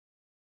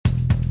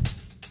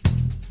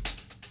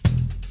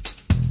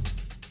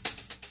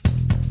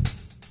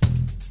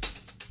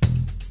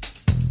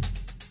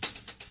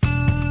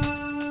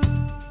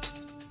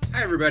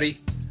everybody.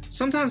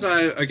 Sometimes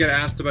I get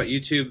asked about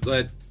YouTube,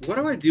 but what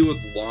do I do with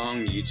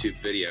long YouTube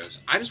videos?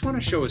 I just want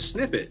to show a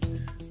snippet,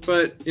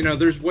 but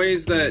there's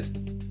ways that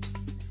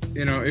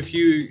if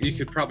you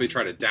could probably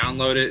try to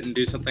download it and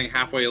do something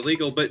halfway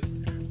illegal, but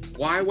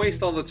why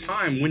waste all the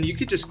time when you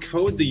could just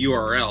code the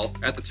URL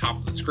at the top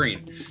of the screen?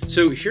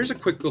 So here's a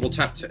quick little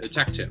tech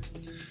tip.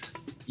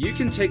 You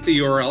can take the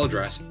URL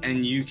address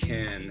and you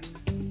can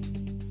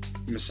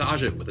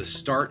massage it with a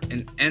start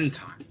and end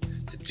time.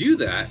 To do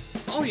that,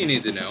 all you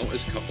need to know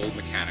is a couple of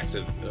mechanics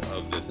of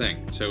the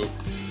thing. So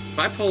if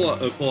I pull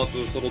up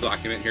this little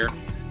document here,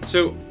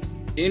 so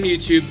in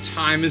YouTube,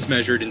 time is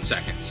measured in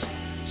seconds.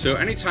 So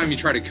anytime you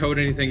try to code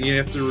anything, you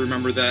have to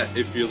remember that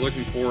if you're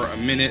looking for a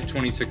minute,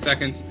 26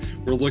 seconds,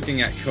 we're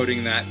looking at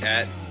coding that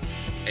at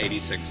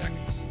 86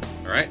 seconds.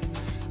 All right.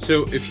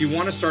 So if you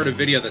want to start a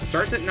video that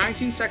starts at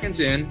 19 seconds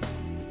in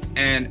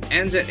and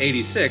ends at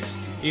 86,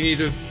 you need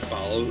to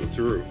follow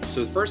through.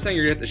 So the first thing,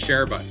 you're gonna hit the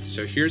share button.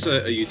 So here's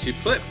a YouTube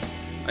clip.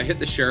 I hit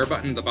the share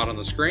button at the bottom of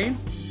the screen,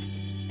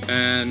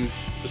 and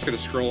I'm just gonna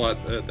scroll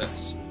at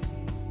this.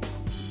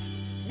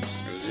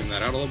 Oops, I'm gonna zoom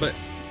that out a little bit.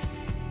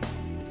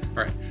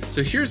 All right,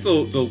 so here's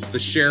the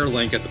share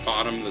link at the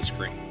bottom of the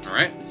screen. All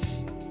right,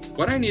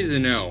 what I needed to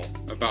know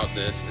about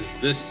this is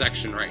this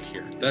section right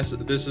here. This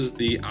is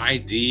the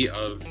ID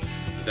of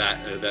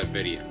that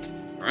video.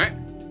 All right,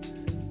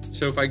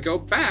 so if I go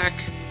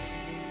back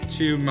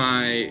to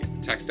my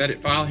text edit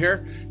file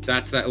here,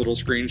 that's that little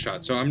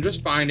screenshot. So I'm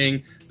just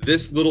finding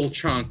this little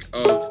chunk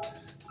of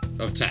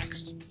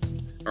text.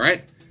 All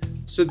right,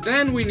 so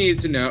then we need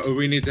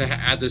to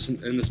add this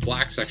in this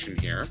black section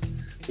here,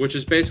 which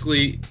is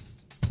basically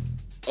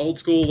old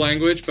school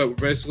language, but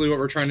basically what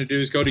we're trying to do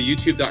is go to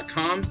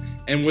youtube.com,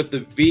 and with the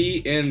V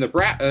in the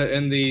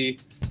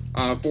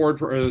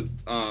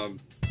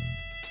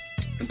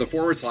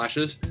forward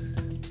slashes,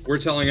 we're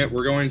telling it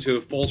we're going to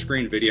a full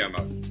screen video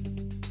mode.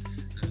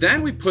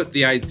 Then we put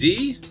the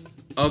ID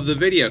of the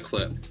video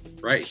clip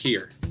right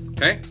here,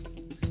 okay?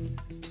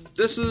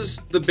 This is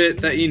the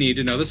bit that you need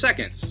to know the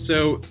seconds.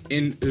 So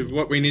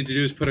what we need to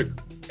do is put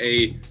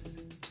a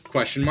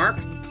question mark,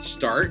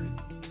 start,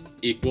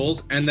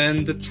 equals, and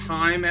then the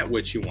time at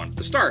which you want it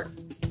to start.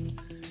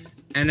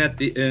 And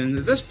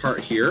in this part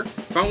here,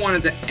 if I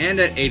wanted to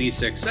end at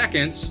 86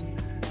 seconds,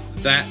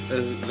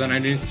 then I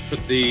need to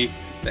put the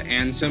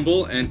and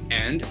symbol and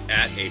end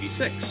at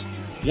 86.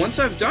 Once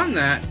I've done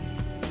that,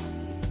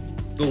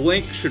 the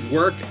link should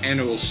work, and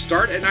it will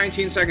start at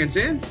 19 seconds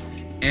in,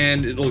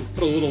 and it'll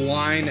put a little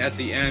line at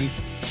the end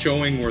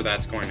showing where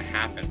that's going to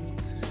happen.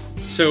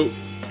 So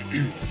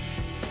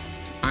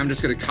I'm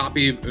just going to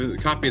copy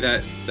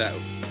that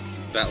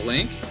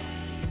link.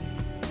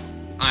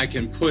 I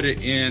can put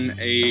it in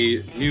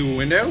a new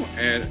window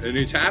and a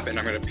new tab, and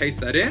I'm going to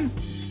paste that in,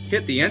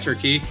 hit the enter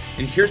key,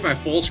 and here's my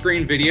full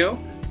screen video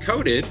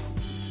coded.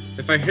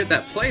 If I hit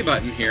that play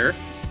button here,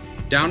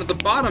 down at the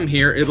bottom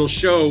here, it'll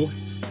show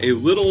a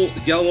little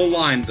yellow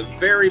line at the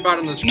very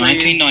bottom of the screen.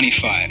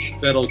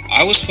 1995.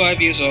 I was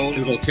 5 years old,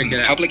 and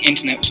the public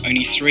internet was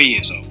only 3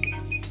 years old.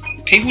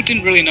 People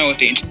didn't really know what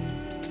the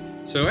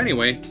internet... So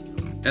anyway,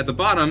 at the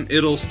bottom,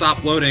 it'll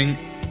stop loading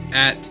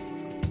at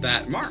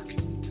that mark.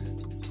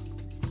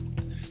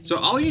 So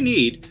all you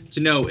need to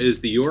know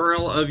is the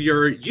URL of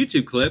your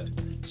YouTube clip,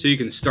 so you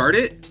can start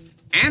it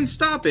and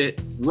stop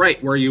it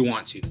right where you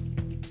want to.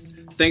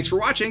 Thanks for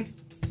watching.